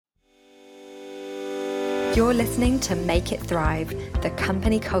You're listening to Make It Thrive, the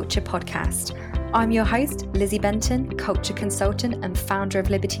Company Culture Podcast. I'm your host, Lizzie Benton, culture consultant and founder of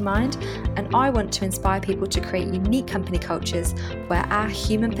Liberty Mind, and I want to inspire people to create unique company cultures where our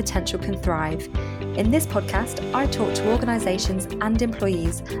human potential can thrive. In this podcast, I talk to organisations and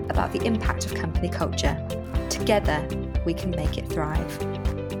employees about the impact of company culture. Together, we can make it thrive.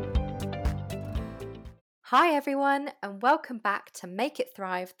 Hi everyone, and welcome back to Make It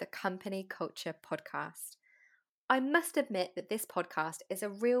Thrive, the Company Culture Podcast. I must admit that this podcast is a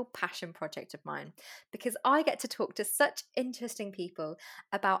real passion project of mine because I get to talk to such interesting people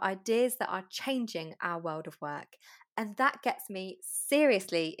about ideas that are changing our world of work, and that gets me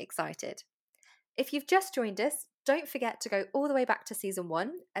seriously excited. If you've just joined us, don't forget to go all the way back to season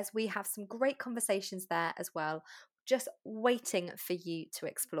 1 as we have some great conversations there as well, just waiting for you to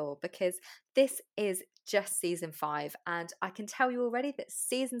explore because this is just season 5 and I can tell you already that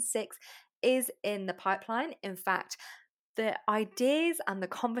season 6 is in the pipeline. In fact, the ideas and the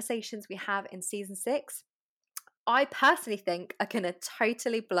conversations we have in season 6, I personally think are going to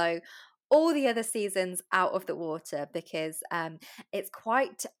totally blow all the other seasons out of the water because it's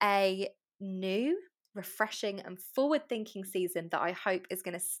quite a new, refreshing and forward-thinking season that I hope is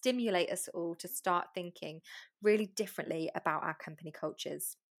going to stimulate us all to start thinking really differently about our company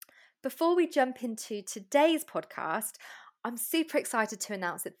cultures. Before we jump into today's podcast, I'm super excited to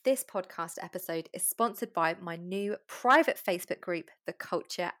announce that this podcast episode is sponsored by my new private Facebook group, The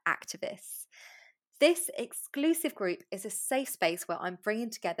Culture Activists. This exclusive group is a safe space where I'm bringing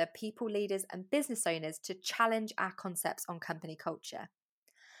together people, leaders, and business owners to challenge our concepts on company culture.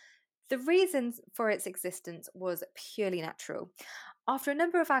 The reasons for its existence was purely natural. After a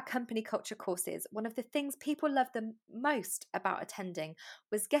number of our company culture courses, one of the things people loved the most about attending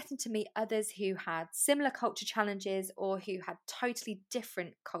was getting to meet others who had similar culture challenges or who had totally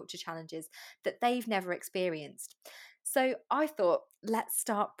different culture challenges that they've never experienced. So I thought, let's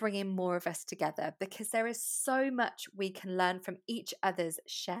start bringing more of us together because there is so much we can learn from each other's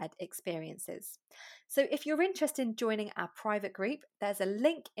shared experiences. So if you're interested in joining our private group, there's a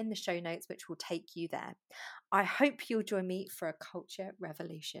link in the show notes which will take you there. I hope you'll join me for a culture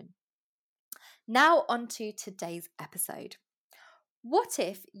revolution. Now on to today's episode. What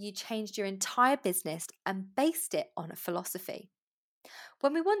if you changed your entire business and based it on a philosophy?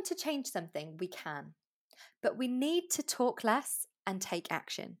 When we want to change something, we can, but we need to talk less and take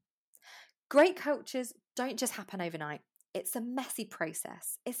action. Great cultures don't just happen overnight. It's a messy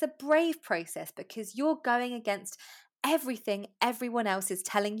process. It's a brave process because you're going against everything everyone else is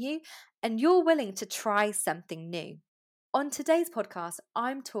telling you and you're willing to try something new. On today's podcast,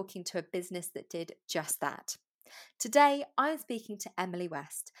 I'm talking to a business that did just that. Today, I'm speaking to Emily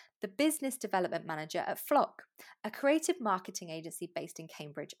West, the Business Development Manager at Flock, a creative marketing agency based in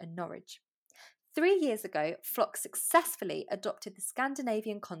Cambridge and Norwich. 3 years ago, Flock successfully adopted the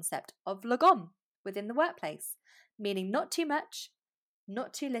Scandinavian concept of lagom within the workplace, meaning not too much,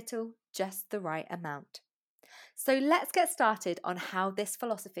 not too little, just the right amount. So let's get started on how this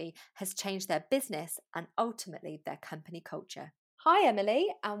philosophy has changed their business and ultimately their company culture. Hi Emily,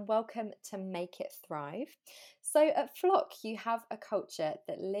 and welcome to Make It Thrive. So at Flock, you have a culture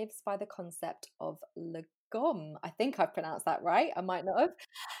that lives by the concept of lagom. I think I've pronounced that right, I might not have.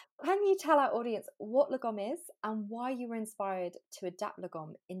 Can you tell our audience what lagom is and why you were inspired to adapt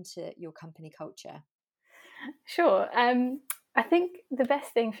lagom into your company culture? Sure. I think the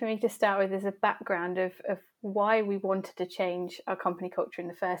best thing for me to start with is a background of why we wanted to change our company culture in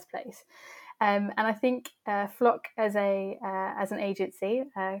the first place. And I think Flock as an agency,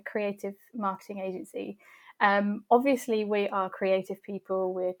 a creative marketing agency, obviously we are creative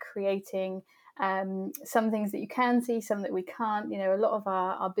people. We're creating some things that you can see, some that we can't. You know, a lot of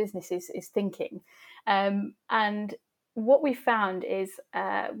our business is thinking. And what we found is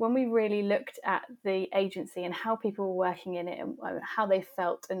when we really looked at the agency and how people were working in it and how they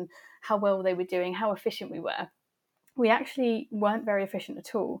felt and how well they were doing, how efficient we were, we actually weren't very efficient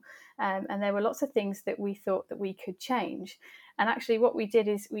at all. And there were lots of things that we thought that we could change. And actually what we did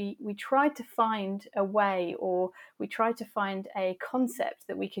is we tried to find a way, or we tried to find a concept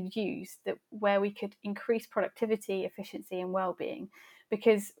that we could use where we could increase productivity, efficiency and well-being,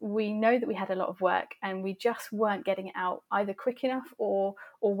 because we know that we had a lot of work and we just weren't getting it out either quick enough or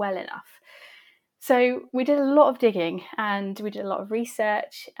well enough. So we did a lot of digging and we did a lot of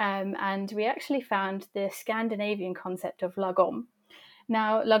research, and we actually found the Scandinavian concept of lagom.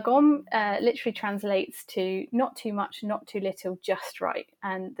 Now, lagom literally translates to not too much, not too little, just right.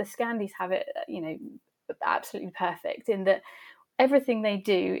 And the Scandis have it, absolutely perfect in that everything they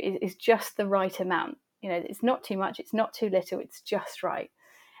do is just the right amount. You know, it's not too much, it's not too little, it's just right.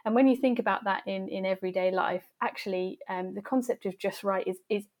 And when you think about that in everyday life, actually, the concept of just right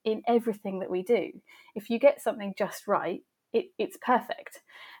is in everything that we do. If you get something just right, it's perfect.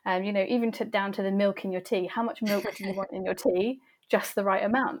 Even down to the milk in your tea. How much milk do you want in your tea? Just the right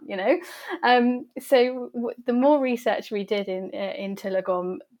amount, the more research we did into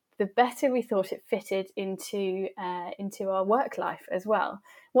Lagom, the better we thought it fitted into our work life as well.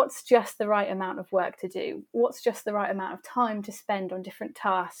 What's just the right amount of work to do? What's just the right amount of time to spend on different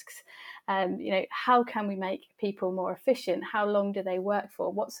tasks? How can we make people more efficient? How long do they work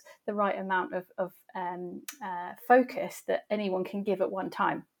for? What's the right amount of focus that anyone can give at one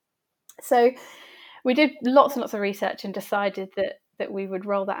time? So we did lots and lots of research and decided that we would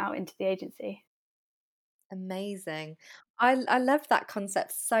roll that out into the agency. Amazing. I love that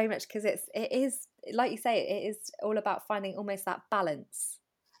concept so much because it is, like you say, it is all about finding almost that balance.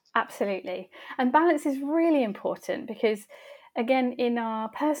 Absolutely. And balance is really important because, again, in our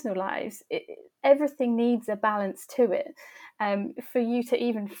personal lives, everything needs a balance to it. For you to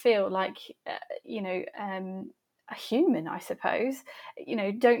even feel like, a human, I suppose,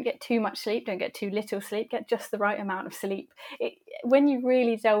 don't get too much sleep, don't get too little sleep, get just the right amount of sleep. When you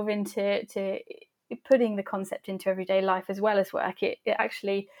really delve into putting the concept into everyday life as well as work, it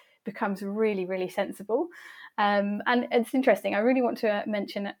actually becomes really, really sensible. And it's interesting. I really want to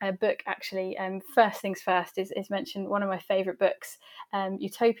mention a book, actually. First things first is mention one of my favourite books,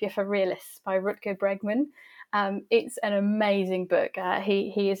 Utopia for Realists by Rutger Bregman. It's an amazing book.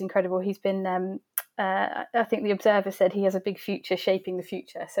 He is incredible. He's been, I think the Observer said he has a big future shaping the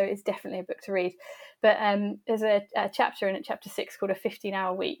future. So it's definitely a book to read. But there's a chapter in it, chapter 6, called A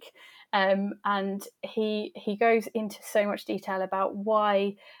 15-Hour Week. And he goes into so much detail about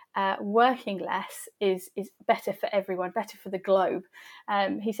why working less is better for everyone, better for the globe.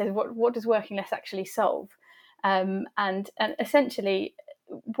 He says, what does working less actually solve? And essentially,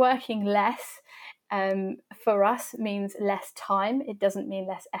 working less for us means less time. It doesn't mean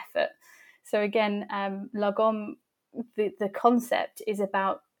less effort. So again, Lagom, the concept is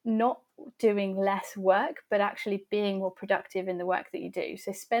about not doing less work, but actually being more productive in the work that you do.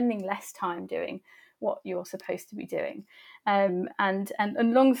 So spending less time doing what you're supposed to be doing. And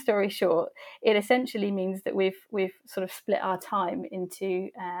long story short, it essentially means that we've sort of split our time into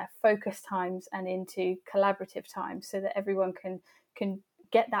focus times and into collaborative times, so that everyone can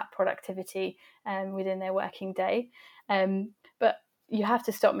get that productivity within their working day. But you have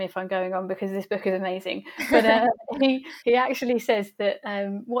to stop me if I'm going on, because this book is amazing. But he actually says that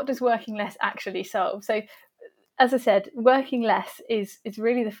what does working less actually solve? So, as I said, working less is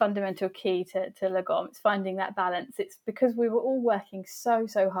really the fundamental key to Lagom. It's finding that balance. It's because we were all working so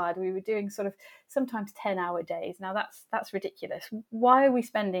hard. We were doing sort of sometimes 10-hour days. Now that's ridiculous. Why are we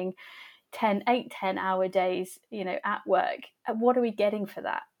spending 10-hour days, at work? What are we getting for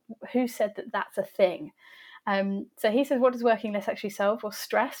that? Who said that that's a thing? So he says, what does working less actually solve? Well,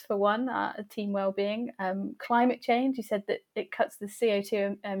 stress, for one, team well-being, climate change. He said that it cuts the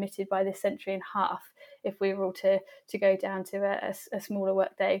CO2 emitted by this century in half if we were all to go down to a smaller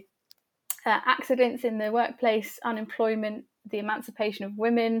work day. Accidents in the workplace, unemployment, the emancipation of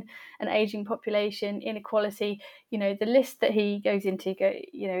women, an aging population, inequality. The list that he goes into,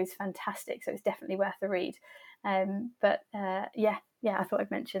 is fantastic. So it's definitely worth a read. Yeah, I thought I'd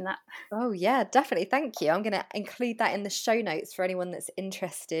mention that. Oh yeah, definitely. Thank you. I'm going to include that in the show notes for anyone that's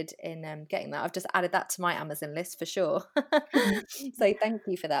interested in getting that. I've just added that to my Amazon list for sure. So thank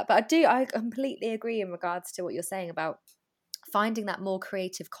you for that. But I completely agree in regards to what you're saying about finding that more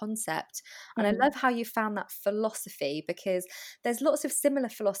creative concept. And I love how you found that philosophy, because there's lots of similar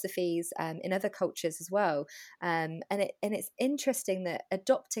philosophies in other cultures as well. And it's interesting that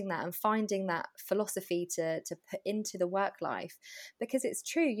adopting that and finding that philosophy to put into the work life, because it's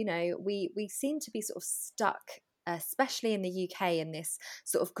true, we seem to be sort of stuck, especially in the UK, in this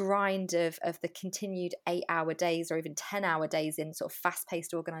sort of grind of the continued 8-hour days or even 10-hour days in sort of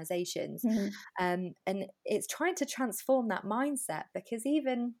fast-paced organizations. And it's trying to transform that mindset, because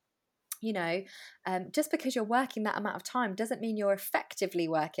even just because you're working that amount of time doesn't mean you're effectively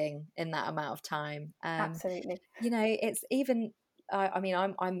working in that amount of time. Absolutely. It's even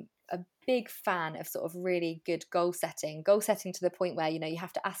I'm a big fan of sort of really good goal setting to the point where you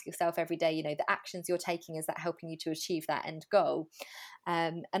have to ask yourself every day, the actions you're taking, is that helping you to achieve that end goal?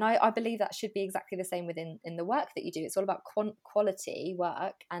 And I believe that should be exactly the same within the work that you do. It's all about quality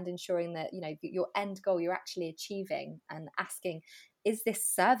work and ensuring that your end goal you're actually achieving, and asking, is this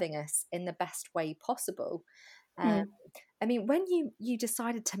serving us in the best way possible? I mean, when you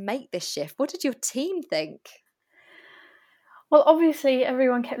decided to make this shift, what did your team think? Well, obviously,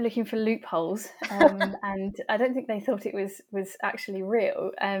 everyone kept looking for loopholes, and I don't think they thought it was actually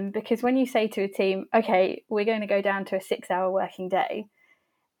real. Because when you say to a team, "Okay, we're going to go down to a 6-hour working day,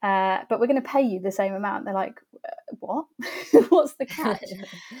 but we're going to pay you the same amount," they're like, "What? What's the catch?"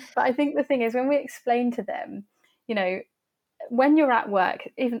 But I think the thing is, when we explain to them, you know, when you're at work,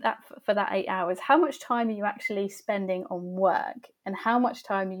 even that for that 8 hours, how much time are you actually spending on work, and how much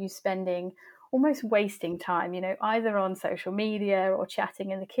time are you spending almost wasting time, either on social media or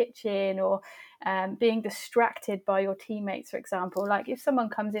chatting in the kitchen, or being distracted by your teammates, for example. Like if someone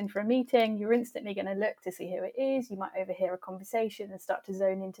comes in for a meeting, you're instantly going to look to see who it is. You might overhear a conversation and start to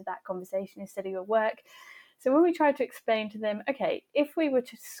zone into that conversation instead of your work. So when we try to explain to them, okay, if we were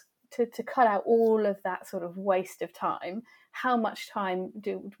to cut out all of that sort of waste of time, how much time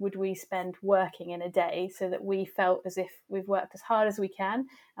would we spend working in a day, so that we felt as if we've worked as hard as we can,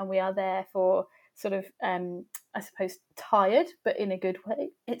 and we are therefore sort of, I suppose, tired, but in a good way.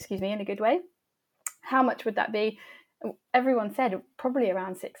 In a good way. How much would that be? Everyone said probably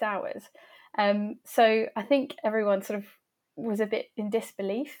around 6 hours. So I think everyone sort of was a bit in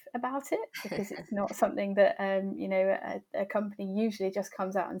disbelief about it, because it's not something that a company usually just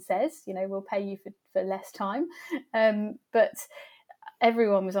comes out and says, we'll pay you for less time. But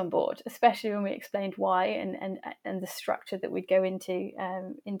everyone was on board, especially when we explained why, and the structure that we'd go into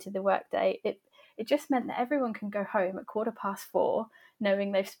the workday. It just meant that everyone can go home at 4:15,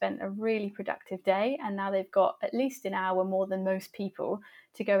 knowing they've spent a really productive day, and now they've got at least an hour more than most people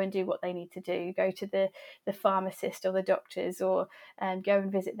to go and do what they need to do. Go to the pharmacist or the doctors, or go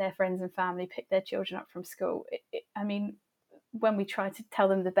and visit their friends and family, pick their children up from school. I mean, when we tried to tell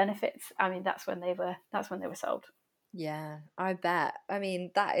them the benefits, I mean, that's when they were sold. Yeah, I bet. I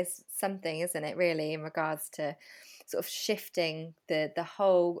mean, that is something, isn't it, really, in regards to sort of shifting the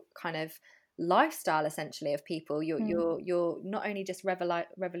whole kind of lifestyle essentially of people. You're not only just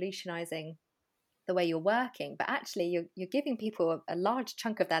revolutionizing the way you're working, but actually you're giving people a large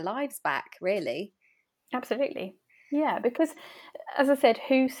chunk of their lives back, really. Absolutely. Yeah, because as I said,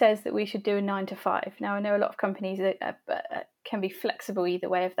 who says that we should do a 9 to 5? Now, I know a lot of companies can be flexible either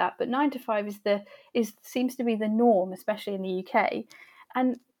way of that, but 9 to 5 seems to be the norm, especially in the UK.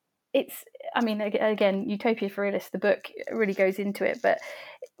 And it's, I mean, again, Utopia for Realists, the book really goes into it, but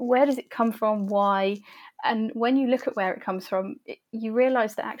where does it come from? Why? And when you look at where it comes from, you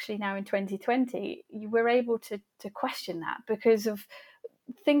realize that actually now in 2020, you were able to question that, because of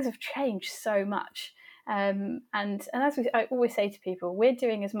things have changed so much. And as I always say to people, we're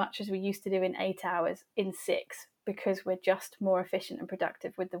doing as much as we used to do in 8 hours in 6, because we're just more efficient and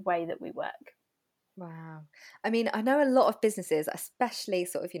productive with the way that we work. Wow. I mean, I know a lot of businesses, especially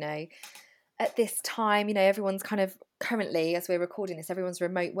sort of, at this time, everyone's kind of currently, as we're recording this, everyone's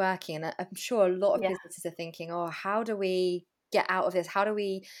remote working. And I'm sure a lot of Yeah. businesses are thinking, oh, how do we get out of this? How do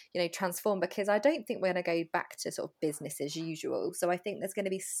we, transform? Because I don't think we're going to go back to sort of business as usual. So I think there's going to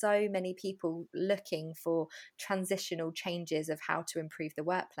be so many people looking for transitional changes of how to improve the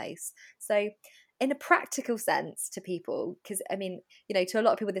workplace. So in a practical sense to people, because I mean, to a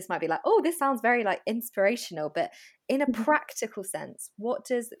lot of people, this might be like, oh, this sounds very like inspirational, but in a practical sense, what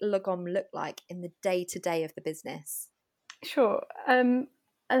does Lagom look like in the day-to-day of the business? Sure. And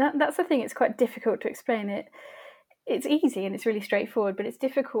that's the thing, it's quite difficult to explain it. It's easy and it's really straightforward, but it's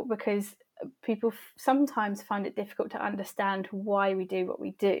difficult because people sometimes find it difficult to understand why we do what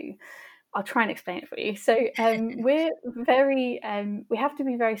we do. I'll try and explain it for you. So we have to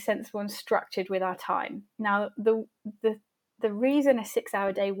be very sensible and structured with our time. Now, the reason a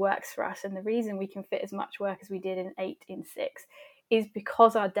 6-hour day works for us, and the reason we can fit as much work as we did in 8 in 6, is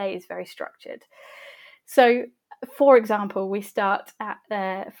because our day is very structured. So, for example, we start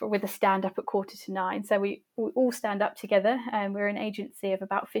with a stand up at 8:45. So we all stand up together, and we're an agency of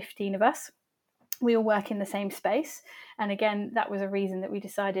about 15 of us. We all work in the same space. And again, that was a reason that we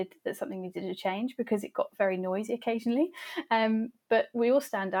decided that something needed to change, because it got very noisy occasionally. But we all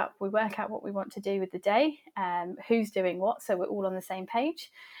stand up, we work out what we want to do with the day, who's doing what, so we're all on the same page.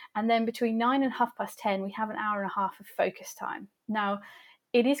 And then between 9 and 10:30, we have an hour and a half of focus time. Now,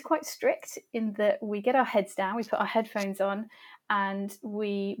 it is quite strict in that we get our heads down, we put our headphones on, and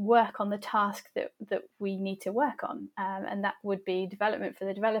we work on the task that we need to work on. And that would be development for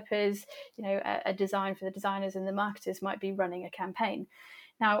the developers, a design for the designers, and the marketers might be running a campaign.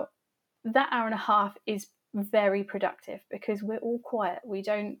 Now, that hour and a half is very productive because we're all quiet. We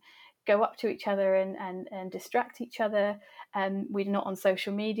don't go up to each other and distract each other. We're not on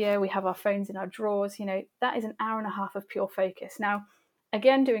social media. We have our phones in our drawers. That is an hour and a half of pure focus. Now,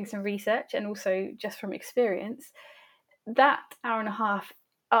 again, doing some research and also just from experience, that hour and a half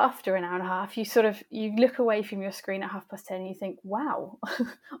after an hour and a half, you look away from your screen at 10:30 and you think, wow,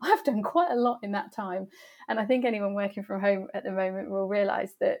 I've done quite a lot in that time. And I think anyone working from home at the moment will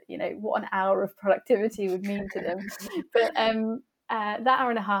realise that, what an hour of productivity would mean to them. But that hour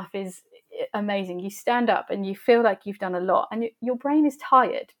and a half is amazing. You stand up and you feel like you've done a lot, and your brain is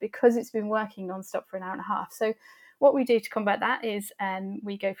tired because it's been working nonstop for an hour and a half. So what we do to combat that is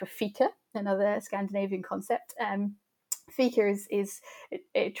we go for fika, another Scandinavian concept. Fika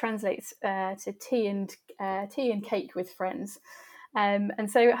it translates to tea and cake with friends.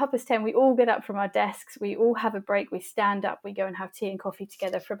 And so at 10:30, we all get up from our desks, we all have a break, we stand up, we go and have tea and coffee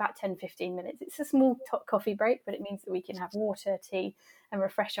together for about 10-15 minutes. It's a small coffee break, but it means that we can have water, tea, and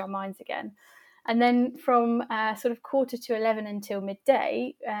refresh our minds again. And then from sort of 10:45 until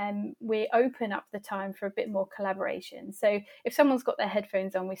midday, we open up the time for a bit more collaboration. So if someone's got their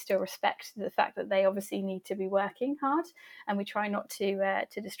headphones on, we still respect the fact that they obviously need to be working hard, and we try not to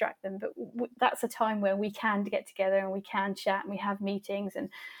distract them. But that's a time where we can get together and we can chat, and we have meetings, and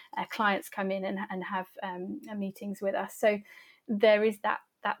clients come in and have meetings with us. So there is that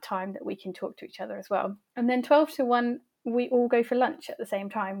time that we can talk to each other as well. And then 12 to 1, we all go for lunch at the same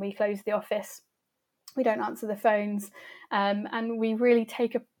time. We close the office. We don't answer the phones, and we really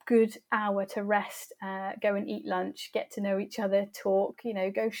take a good hour to rest, go and eat lunch, get to know each other, talk,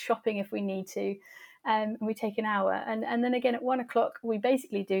 go shopping if we need to, and we take an hour. And then again at 1 o'clock, we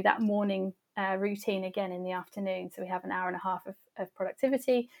basically do that morning routine again in the afternoon. So we have an hour and a half of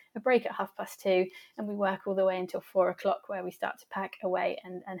productivity, a break at 2:30, and we work all the way until 4 o'clock, where we start to pack away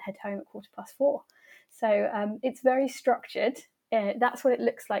and head home at 4:15. So it's very structured. That's what it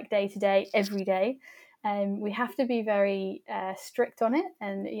looks like day to day, every day. We have to be very strict on it.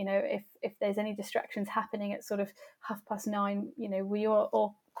 And, if there's any distractions happening at sort of 9:30, we are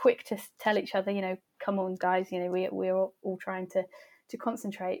all quick to tell each other, come on, guys, we're all trying to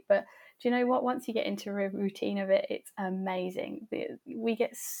concentrate. But do you know what? Once you get into a routine of it, it's amazing. We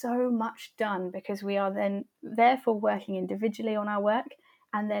get so much done because we are then therefore working individually on our work,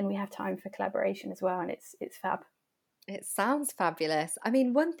 and then we have time for collaboration as well, and it's fab. It sounds fabulous. I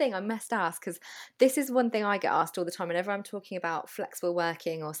mean, one thing I must ask, because this is one thing I get asked all the time whenever I'm talking about flexible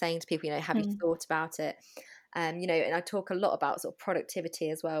working or saying to people, have you thought about it? And I talk a lot about sort of productivity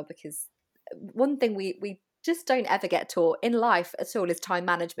as well, because one thing we just don't ever get taught in life at all is time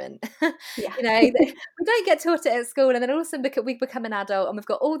management. Yeah. We don't get taught it at school, and then all of a sudden we become an adult and we've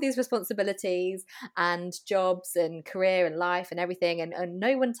got all these responsibilities and jobs and career and life and everything, and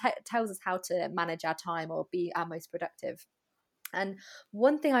no one tells us how to manage our time or be our most productive. And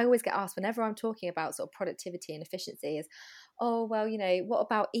one thing I always get asked whenever I'm talking about sort of productivity and efficiency is, oh, well, what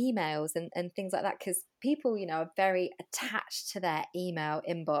about emails and things like that? Because people, are very attached to their email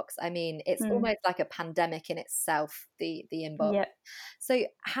inbox. I mean, it's almost like a pandemic in itself, the inbox. Yeah. So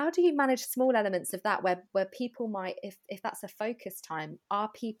how do you manage small elements of that where people might, if that's a focus time, are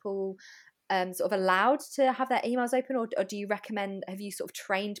people sort of allowed to have their emails open, or do you recommend, have you sort of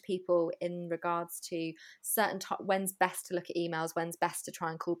trained people in regards to certain when's best to look at emails, when's best to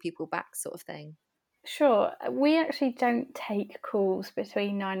try and call people back, sort of thing? Sure. We actually don't take calls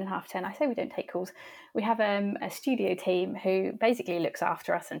between 9 and 10:30. I say we don't take calls. We have a studio team who basically looks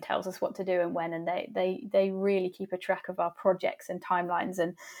after us and tells us what to do and when, and they really keep a track of our projects and timelines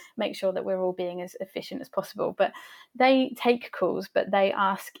and make sure that we're all being as efficient as possible. But they take calls, but they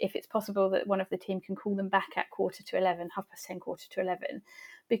ask if it's possible that one of the team can call them back at 10:45, 10:30, 10:45,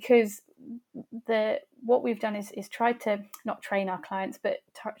 because what we've done is tried to not train our clients, but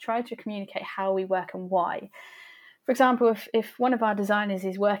try to communicate how we work and why. For example, if one of our designers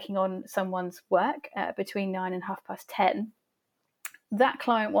is working on someone's work between 9 and 10:30, that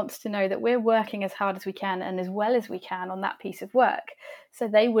client wants to know that we're working as hard as we can and as well as we can on that piece of work. So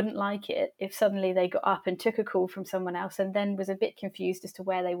they wouldn't like it if suddenly they got up and took a call from someone else and then was a bit confused as to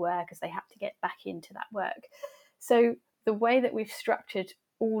where they were because they had to get back into that work. So the way that we've structured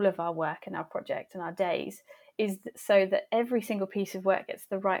all of our work and our project and our days is so that every single piece of work gets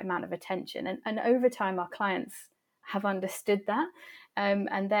the right amount of attention. And over time, our clients have understood that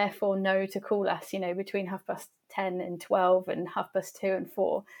and therefore know to call us, between 10:30 and 12 and 2:30 and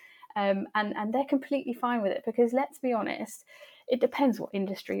 4. And they're completely fine with it because, let's be honest, it depends what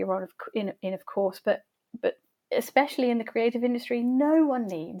industry you're in, of course, but especially in the creative industry, no one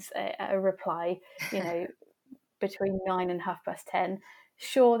needs a reply, between 9 and 10:30.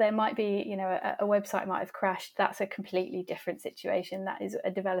 Sure, there might be, a website might have crashed. That's a completely different situation. That is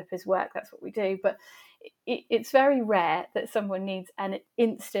a developer's work. That's what we do. But it's very rare that someone needs an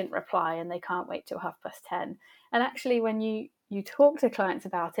instant reply and they can't wait till 10:30. And actually, when you you talk to clients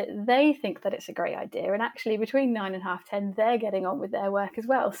about it, they think that it's a great idea, and actually between 9 and half 10 they're getting on with their work as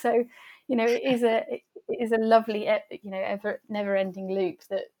well. So it is a lovely ever never ending loop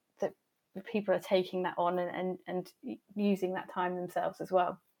that people are taking that on and using that time themselves as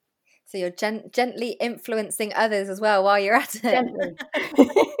well. So you're gently influencing others as well while you're at it. Gently.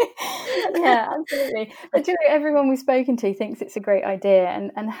 Yeah, absolutely. But everyone we've spoken to thinks it's a great idea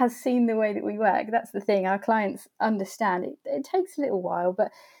and has seen the way that we work. That's the thing. Our clients understand it. It takes a little while,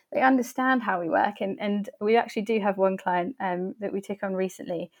 but they understand how we work. And we actually do have one client that we took on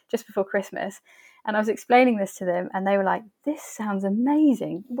recently, just before Christmas. And I was explaining this to them, and they were like, "This sounds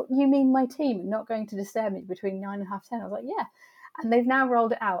amazing. What, you mean my team not going to disturb me between 9 and half 10?" I was like, "Yeah." And they've now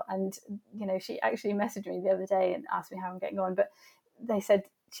rolled it out. And, she actually messaged me the other day and asked me how I'm getting on. But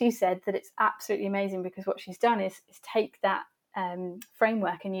she said that it's absolutely amazing because what she's done is take that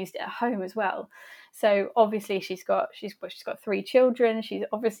framework and used it at home as well. So obviously she's got 3 children. She's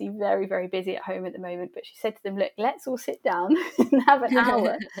obviously very, very busy at home at the moment. But she said to them, "Look, let's all sit down and have an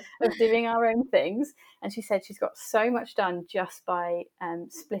hour of doing our own things." And she said she's got so much done just by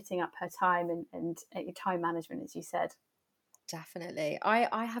splitting up her time and time management, as you said. Definitely.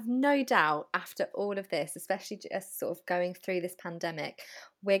 I have no doubt after all of this, especially just sort of going through this pandemic,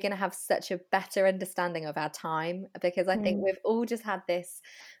 we're going to have such a better understanding of our time, because I think we've all just had this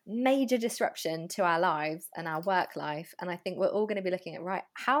major disruption to our lives and our work life. And I think we're all going to be looking at, right,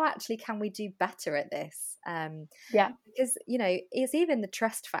 how actually can we do better at this? Because, it's even the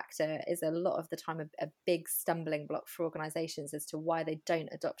trust factor is a lot of the time a big stumbling block for organizations as to why they don't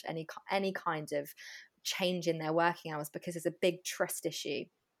adopt any kind of change in their working hours, because it's a big trust issue.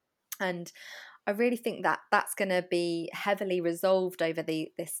 And I really think that that's going to be heavily resolved over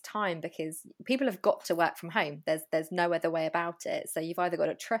this time, because people have got to work from home. There's no other way about it. So you've either got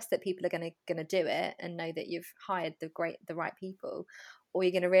to trust that people are going to do it and know that you've hired the right people, or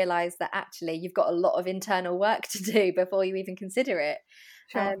you're going to realize that actually you've got a lot of internal work to do before you even consider it.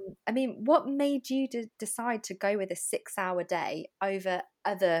 Sure. I mean, what made you decide to go with a 6-hour day over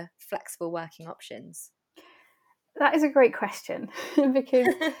other flexible working options? That is a great question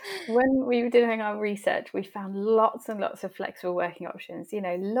because when we were doing our research, we found lots and lots of flexible working options.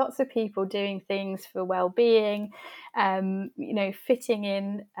 Lots of people doing things for well-being, fitting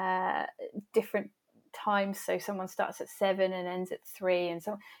in different times. So someone starts at 7 and ends at 3, and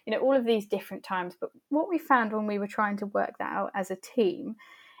so all of these different times. But what we found when we were trying to work that out as a team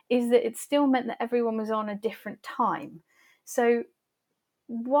is that it still meant that everyone was on a different time. So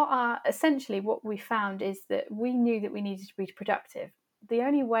what we found is that we knew that we needed to be productive. The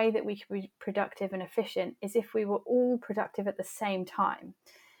only way that we could be productive and efficient is if we were all productive at the same time.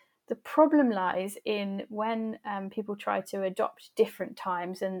 The problem lies in when people try to adopt different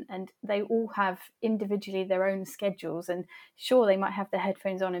times and they all have individually their own schedules, and sure, they might have their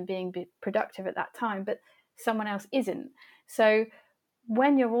headphones on and being productive at that time, but someone else isn't. So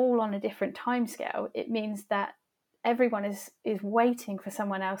when you're all on a different time scale, it means that everyone is waiting for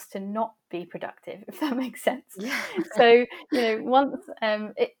someone else to not be productive, if that makes sense. Yeah. So once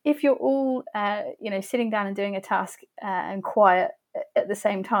if you're all sitting down and doing a task and quiet at the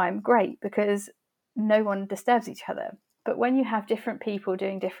same time, great, because no one disturbs each other. But when you have different people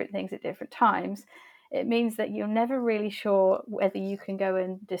doing different things at different times, it means that you're never really sure whether you can go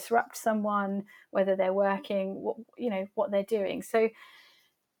and disrupt someone, whether they're working, what they're doing. So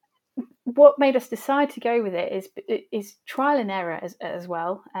what made us decide to go with it is trial and error as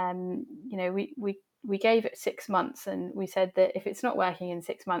well. We gave it 6 months, and we said that if it's not working in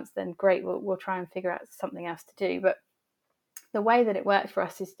 6 months, then great, we'll try and figure out something else to do. But the way that it worked for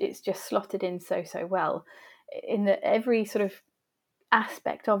us is it's just slotted in so well, in that every sort of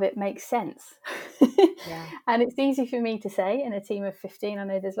aspect of it makes sense. Yeah. And it's easy for me to say in a team of 15. I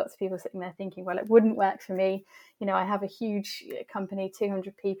know there's lots of people sitting there thinking, well, it wouldn't work for me. I have a huge company,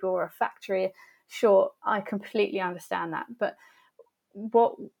 200 people, or a factory. Sure, I completely understand that. But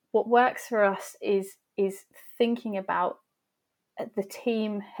what works for us is thinking about the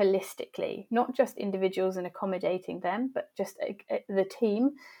team holistically, not just individuals and accommodating them, but just the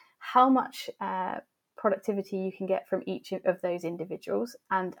team. How much productivity you can get from each of those individuals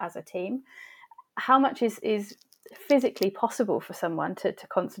and as a team, how much is physically possible for someone to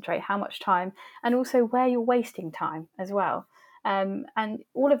concentrate, how much time, and also where you're wasting time as well. And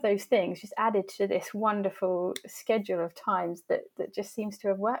all of those things just added to this wonderful schedule of times that just seems to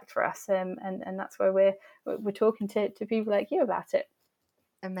have worked for us. And that's why we're talking to people like you about it.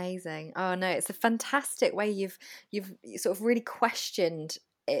 Amazing. Oh no, it's a fantastic way you've sort of really questioned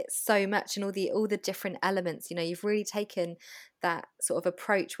it so much, and all the different elements. You know, you've really taken that sort of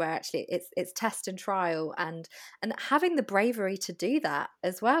approach where actually it's test and trial, and having the bravery to do that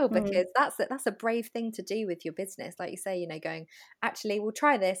as well, Mm. because that's a brave thing to do with your business. Like you say, you know, going, actually we'll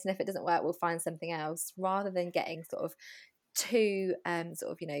try this, and if it doesn't work we'll find something else, rather than getting sort of too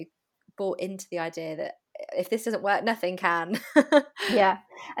sort of, you know, bought into the idea that if this doesn't work nothing can. Yeah.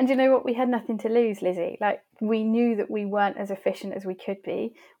 And you know what? We had nothing to lose, Lizzie. Like, we knew that we weren't as efficient as we could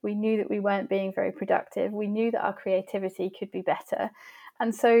be. We knew that we weren't being very productive. We knew that our creativity could be better.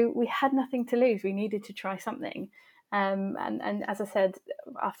 And so we had nothing to lose. We needed to try something. And as I said,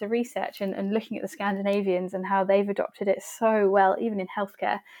 after research and looking at the Scandinavians and how they've adopted it so well, even in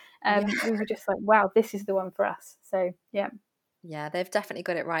healthcare, Yeah. we were just like, wow, this is the one for us. So, yeah. Yeah, they've definitely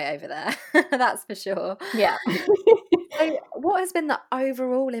got it right over there. That's for sure. Yeah. So, what has been the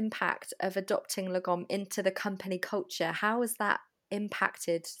overall impact of adopting Lagom into the company culture? How has that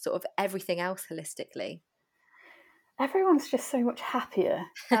impacted sort of everything else holistically? Everyone's just so much happier.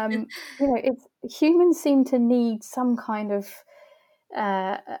 You know, it's humans seem to need some kind of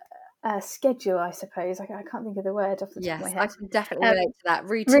uh, schedule, I suppose. I can't think of the word off the top of my Yes, I head. can definitely Um, relate to that.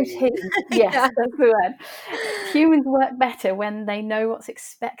 Routine. Routine, yes, Yeah. that's the word. Humans work better when they know what's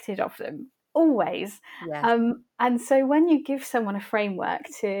expected of them, always. Yes. And so when you give someone a framework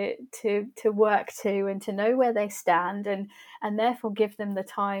to work to and to know where they stand, and therefore give them the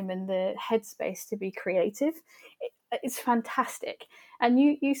time and the headspace to be creative, it's fantastic. And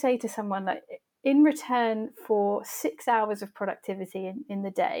you say to someone that in return for 6 hours of productivity in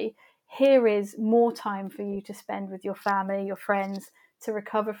the day, here is more time for you to spend with your family, your friends, to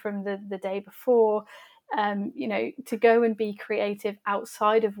recover from the day before, you know, to go and be creative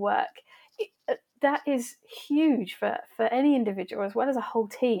outside of work. That is huge for any individual as well as a whole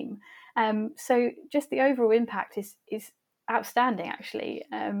team. So just the overall impact is outstanding, actually.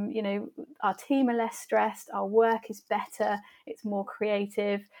 You know, our team are less stressed, our work is better, it's more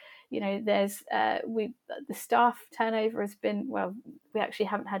creative. You know, there's the staff turnover has been, well, we actually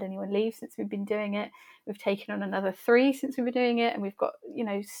haven't had anyone leave since we've been doing it. We've taken on another 3 since we've been doing it, and we've got, you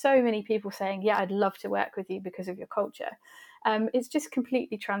know, so many people saying, yeah, I'd love to work with you because of your culture. It's just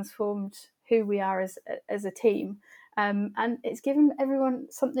completely transformed who we are as a team. And it's given everyone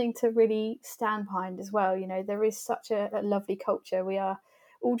something to really stand behind as well. You know, there is such a lovely culture. We are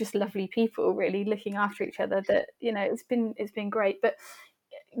all just lovely people, really looking after each other. That, you know, it's been great. But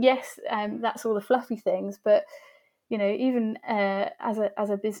yes, that's all the fluffy things. But, you know, even as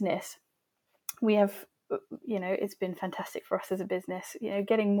a business, we have, you know, it's been fantastic for us as a business. You know,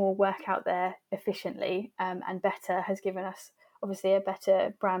 getting more work out there efficiently and better has given us obviously a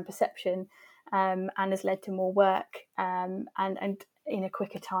better brand perception, and has led to more work, and in a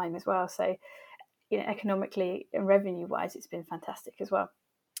quicker time as well. So, you know, economically and revenue wise, it's been fantastic as well.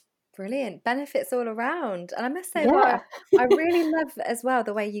 Brilliant. Benefits all around. And I must say as well, Yeah. I really love as well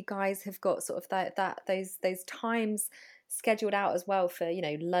the way you guys have got sort of that those times scheduled out as well for, you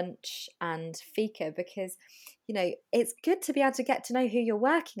know, lunch and fika, because, you know, it's good to be able to get to know who you're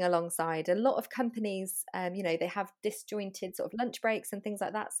working alongside. A lot of companies, you know, they have disjointed sort of lunch breaks and things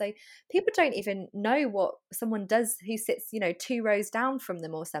like that. So people don't even know what someone does who sits, you know, 2 rows down from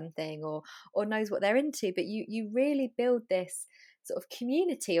them or something, or knows what they're into. But you really build this sort of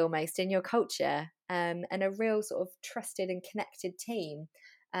community almost in your culture, and a real sort of trusted and connected team,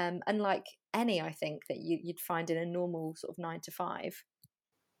 unlike any, I think, that you'd find in a normal sort of 9 to 5.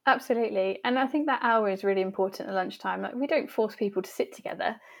 Absolutely. And I think that hour is really important at lunchtime. Like, we don't force people to sit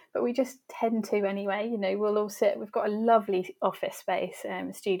together, but we just tend to anyway. You know, we'll all sit, we've got a lovely office space,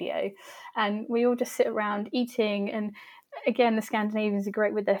 studio, and we all just sit around eating. And again, the Scandinavians are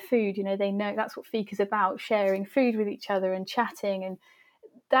great with their food. You know, they know that's what Fika's about, sharing food with each other and chatting. And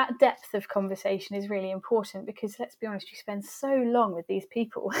that depth of conversation is really important, because let's be honest, you spend so long with these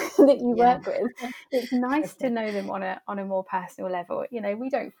people that you Yeah. work with. It's nice to know them on a more personal level. You know, we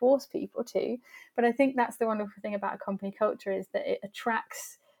don't force people to, but I think that's the wonderful thing about a company culture, is that it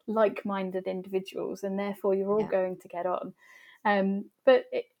attracts like-minded individuals, and therefore you're all Yeah. going to get on. But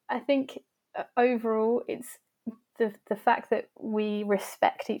I think overall, it's the fact that we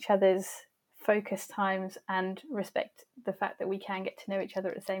respect each other's focus times and respect the fact that we can get to know each other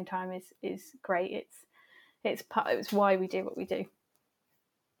at the same time is great. It's why we do what we do.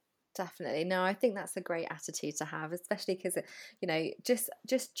 Definitely. No, I think that's a great attitude to have, especially because, you know,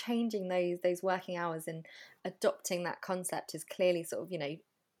 just changing those working hours and adopting that concept has clearly sort of, you know,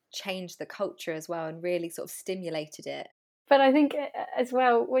 changed the culture as well, and really sort of stimulated it. But I think as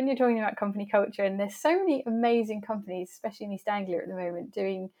well, when you're talking about company culture, and there's so many amazing companies, especially in East Anglia at the moment,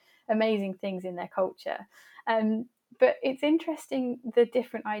 doing amazing things in their culture. But it's interesting the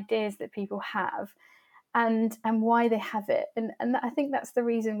different ideas that people have, and why they have it, and I think that's the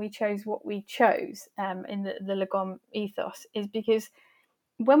reason we chose what we chose in the Lagom ethos, is because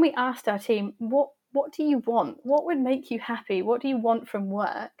when we asked our team, what do you want? What would make you happy? What do you want from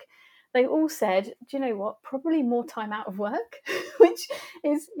work? They all said, do you know what? Probably more time out of work, which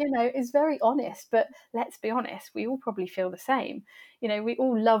is, is very honest. But let's be honest, we all probably feel the same. We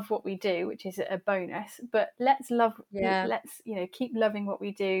all love what we do, which is a bonus. But Yeah. let's keep loving what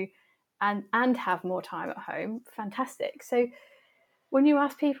we do, and have more time at home. Fantastic. So when you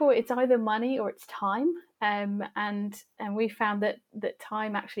ask people, it's either money or it's time, and we found that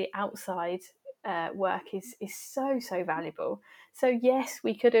time actually outside work is so valuable. So yes,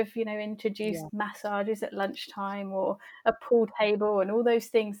 we could have introduced Yeah. massages at lunchtime, or a pool table, and all those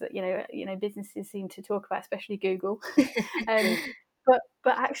things that businesses seem to talk about, especially Google. um,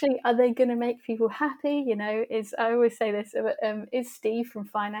 but actually, are they going to make people happy? Is, I always say this, is Steve from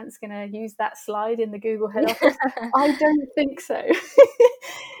finance going to use that slide in the Google head office? I don't think so.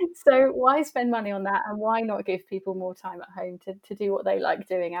 So why spend money on that, and why not give people more time at home to do what they like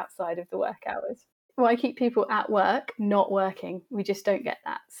doing outside of the work hours? Why keep people at work not working? We just don't get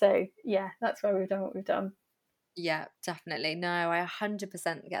that. So yeah, that's why we've done what we've done. Yeah, definitely. No, I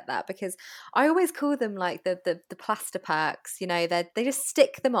 100% get that, because I always call them like the plaster perks. They just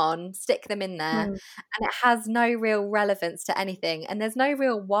stick them in there, Mm, and it has no real relevance to anything, and there's no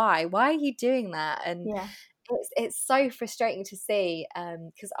real why. Why are you doing that? And yeah. it's so frustrating to see,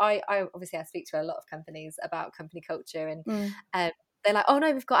 because I obviously I speak to a lot of companies about company culture, and Mm, they're like, oh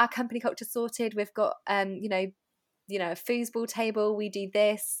no, we've got our company culture sorted. We've got a foosball table. We do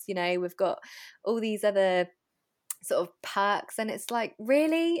this. We've got all these other sort of perks, and it's like,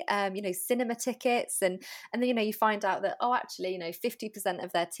 really, cinema tickets, and then you find out that, oh, actually 50%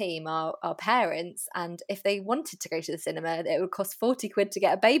 of their team are parents, and if they wanted to go to the cinema, it would cost 40 quid to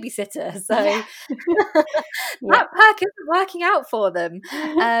get a babysitter, so yeah. Yeah. that perk isn't working out for them.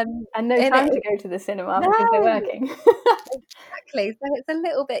 And no And time to go to the cinema no, because they're working. exactly. So it's a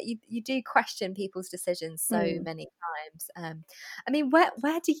little bit, you do question people's decisions so Mm. many times. I mean, where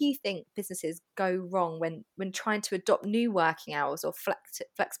do you think businesses go wrong when trying to adopt new working hours or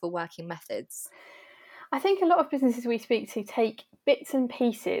flexible working methods? I think a lot of businesses we speak to take bits and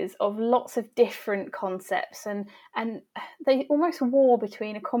pieces of lots of different concepts, and they almost war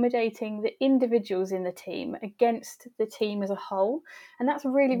between accommodating the individuals in the team against the team as a whole, and that's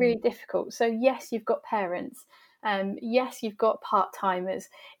really Mm. really difficult. So yes, you've got parents, yes, you've got part timers.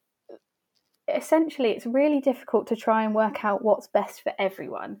 Essentially, it's really difficult to try and work out what's best for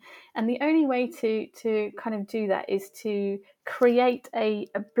everyone, and the only way to kind of do that is to create a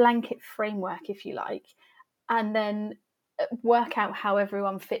blanket framework, if you like, and then work out how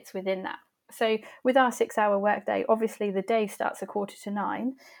everyone fits within that. So with our 6-hour workday, obviously the day starts at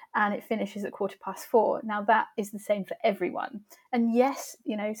 8:45 and it finishes at 4:15. Now that is the same for everyone. And yes,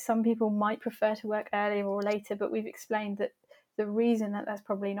 some people might prefer to work earlier or later, but we've explained that the reason that that's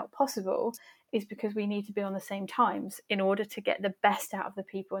probably not possible is because we need to be on the same times in order to get the best out of the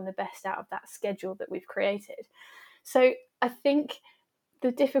people and the best out of that schedule that we've created. So I think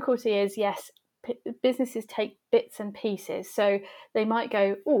the difficulty is, yes, businesses take bits and pieces. So they might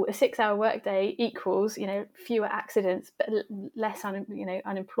go, oh, a 6-hour workday equals, fewer accidents, but less,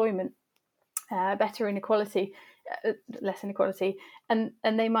 unemployment, better inequality, less inequality, and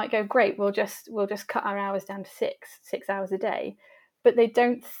they might go, great, we'll just cut our hours down to 6 hours a day, but they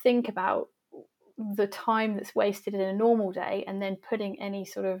don't think about the time that's wasted in a normal day, and then putting any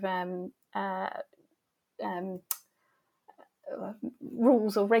sort of um,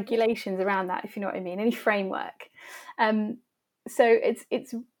 rules or regulations around that, if you know what I mean, any framework. So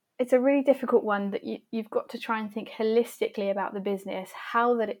it's a really difficult one that you've got to try and think holistically about the business,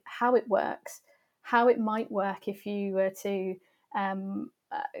 how it works, how it might work if you were to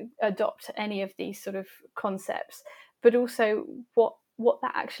adopt any of these sort of concepts, but also what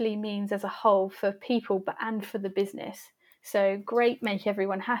that actually means as a whole for people, but and for the business. So great, make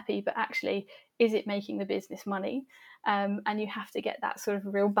everyone happy, but actually, is it making the business money? And you have to get that sort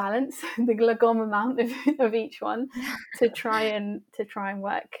of real balance, the Lagom amount of each one, to try and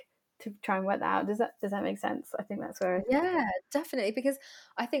work that out. Does that make sense? I think that's where. Yeah, definitely. Because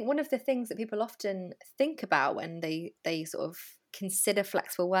I think one of the things that people often think about when they sort of consider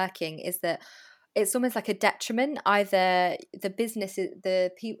flexible working is that it's almost like a detriment. Either the business, the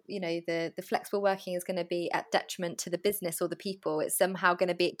people, the flexible working is going to be at detriment to the business or the people. It's somehow going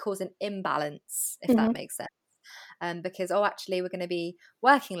to be cause an imbalance, if that Mhm. makes sense. because actually we're going to be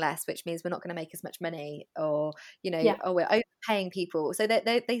working less, which means we're not going to make as much money, or Yeah. we're overpaying people. So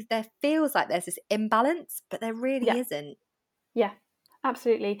there feels like there's this imbalance, but there really Yeah. isn't. Yeah,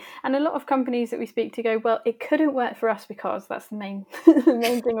 absolutely. And a lot of companies that we speak to go, well, it couldn't work for us because that's the main the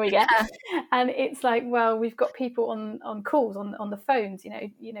main thing we get. And it's like, well, we've got people on calls on the phones,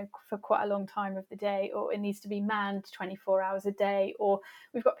 for quite a long time of the day, or it needs to be manned 24 hours a day, or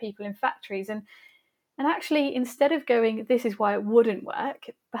we've got people in factories. And actually, instead of going, this is why it wouldn't work,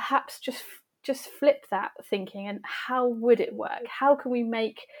 perhaps just flip that thinking, and how would it work? How can we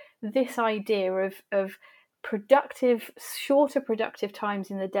make this idea of shorter productive times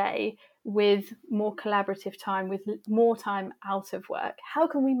in the day with more collaborative time, with more time out of work? How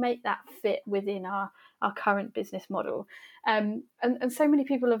can we make that fit within our current business model? And so many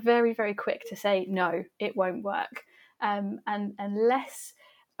people are very, very quick to say, no, it won't work. And less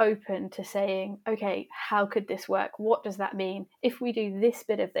open to saying, okay, how could this work? What does that mean? If we do this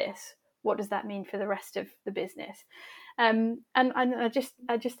bit of this, what does that mean for the rest of the business? And I just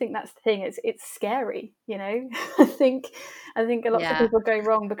think that's the thing. It's scary, I think a lot of people go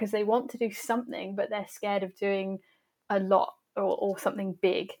wrong because they want to do something, but they're scared of doing a lot or something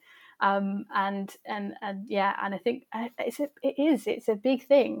big. And I think it's a big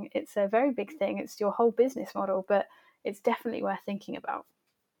thing. It's a very big thing. It's your whole business model, but it's definitely worth thinking about.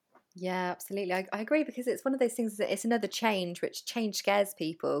 Yeah, absolutely. I agree, because it's one of those things that it's another change, which change scares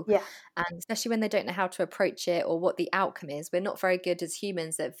people. Yeah. And especially when they don't know how to approach it or what the outcome is. We're not very good as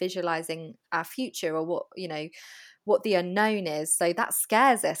humans at visualizing our future, or what the unknown is. So that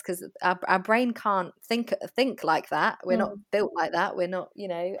scares us, because our brain can't think like that. We're not built like that. We're not,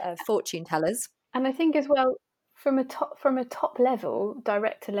 fortune tellers. And I think as well, from a top level,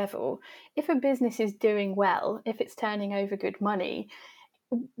 director level, if a business is doing well, if it's turning over good money,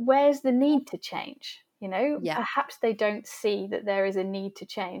 where's the need to change? Yeah. Perhaps they don't see that there is a need to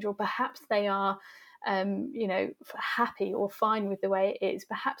change, or perhaps they are happy or fine with the way it is.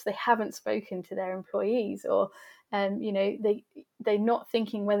 Perhaps they haven't spoken to their employees, or they're not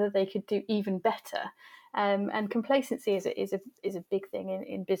thinking whether they could do even better. And complacency is a big thing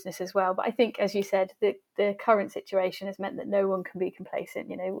in business as well. But I think, as you said, the current situation has meant that no one can be complacent.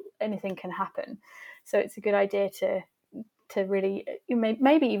 Anything can happen. So it's a good idea to really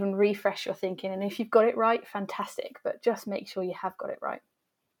maybe even refresh your thinking. And if you've got it right, fantastic. But just make sure you have got it right.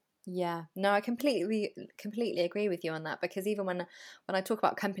 Yeah, no, I completely agree with you on that, because even when I talk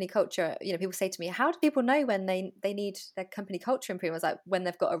about company culture, people say to me, how do people know when they need their company culture improvement? I was like, when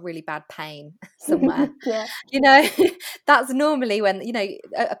they've got a really bad pain somewhere. Yeah. That's normally when,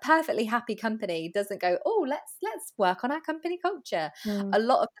 a perfectly happy company doesn't go, oh, let's work on our company culture. A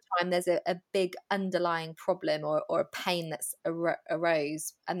lot of the time there's a big underlying problem or a pain that's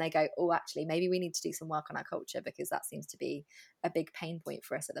arose, and they go, oh, actually maybe we need to do some work on our culture, because that seems to be a big pain point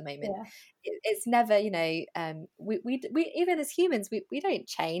for us at the moment. Yeah. It's never, we even as humans, we don't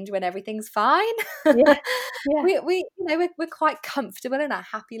change when everything's fine. Yeah. Yeah. We're quite comfortable in our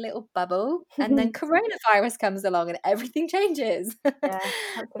happy little bubble, and then coronavirus comes along and everything changes. Yeah,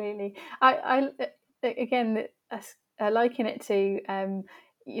 absolutely. I again, I liken it to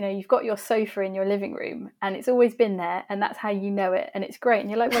you've got your sofa in your living room, and it's always been there, and that's how you know it, and it's great,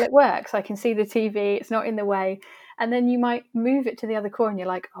 and you're like, well, it works. I can see the TV; it's not in the way. And then you might move it to the other corner, and you're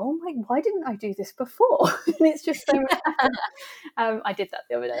like, oh my, why didn't I do this before? And it's just so much better. I did that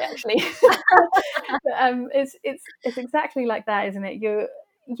the other day, actually. But, it's exactly like that, isn't it?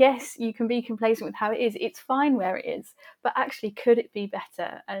 Yes, you can be complacent with how it is. It's fine where it is, but actually, could it be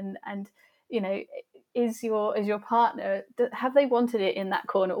better? And is your partner, have they wanted it in that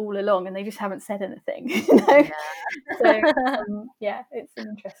corner all along, and they just haven't said anything? Yeah. So it's an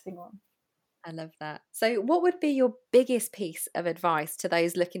interesting one. I love that. So what would be your biggest piece of advice to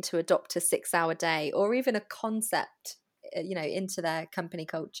those looking to adopt a 6-hour day, or even a concept, into their company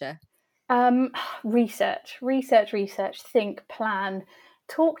culture? Research, think, plan,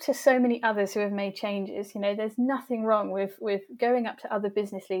 talk to so many others who have made changes. There's nothing wrong with going up to other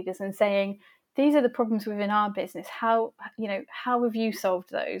business leaders and saying, these are the problems within our business. How have you solved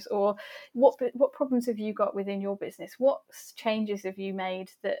those? Or what problems have you got within your business? What changes have you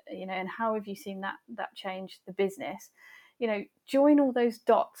made that, and how have you seen that change the business? Join all those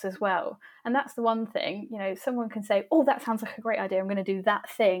dots as well. And that's the one thing, someone can say, oh, that sounds like a great idea, I'm going to do that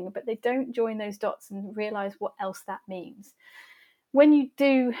thing, but they don't join those dots and realize what else that means. When you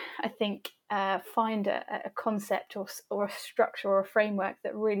do, I think, find a concept or a structure or a framework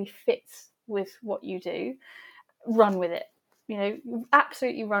that really fits with what you do, run with it.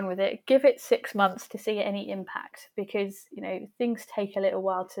 Absolutely run with it. Give it 6 months to see any impact, because things take a little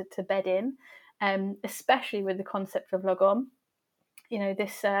while to bed in. especially with the concept of log on.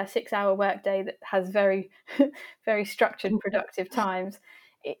 This 6-hour workday that has very, very structured, productive times,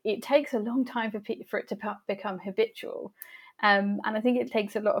 it takes a long time for it to become habitual. And I think it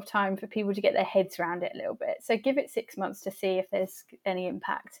takes a lot of time for people to get their heads around it a little bit. So give it 6 months to see if there's any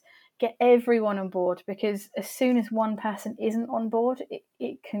impact. Get everyone on board, because as soon as one person isn't on board,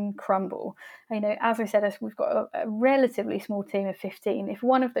 it can crumble. As I said, we've got a relatively small team of 15. If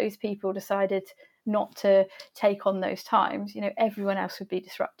one of those people decided not to take on those times, everyone else would be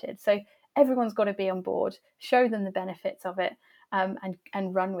disrupted. So everyone's got to be on board, show them the benefits of it,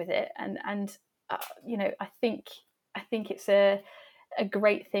 and run with it. And I think it's a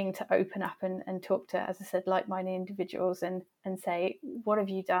great thing to open up and talk to, as I said, like-minded individuals and say, what have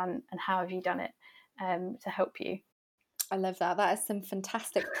you done and how have you done it to help you? I love that. That is some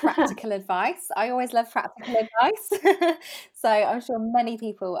fantastic practical advice. I always love practical advice. So I'm sure many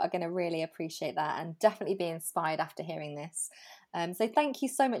people are going to really appreciate that and definitely be inspired after hearing this. So thank you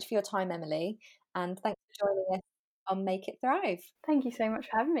so much for your time, Emily. And thanks for joining us on Make It Thrive. Thank you so much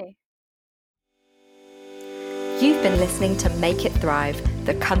for having me. You've been listening to Make It Thrive,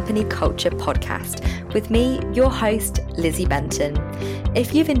 the Company Culture Podcast, with me, your host, Lizzie Benton.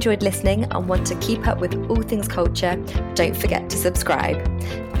 If you've enjoyed listening and want to keep up with all things culture, don't forget to subscribe.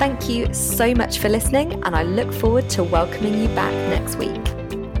 Thank you so much for listening, and I look forward to welcoming you back next week.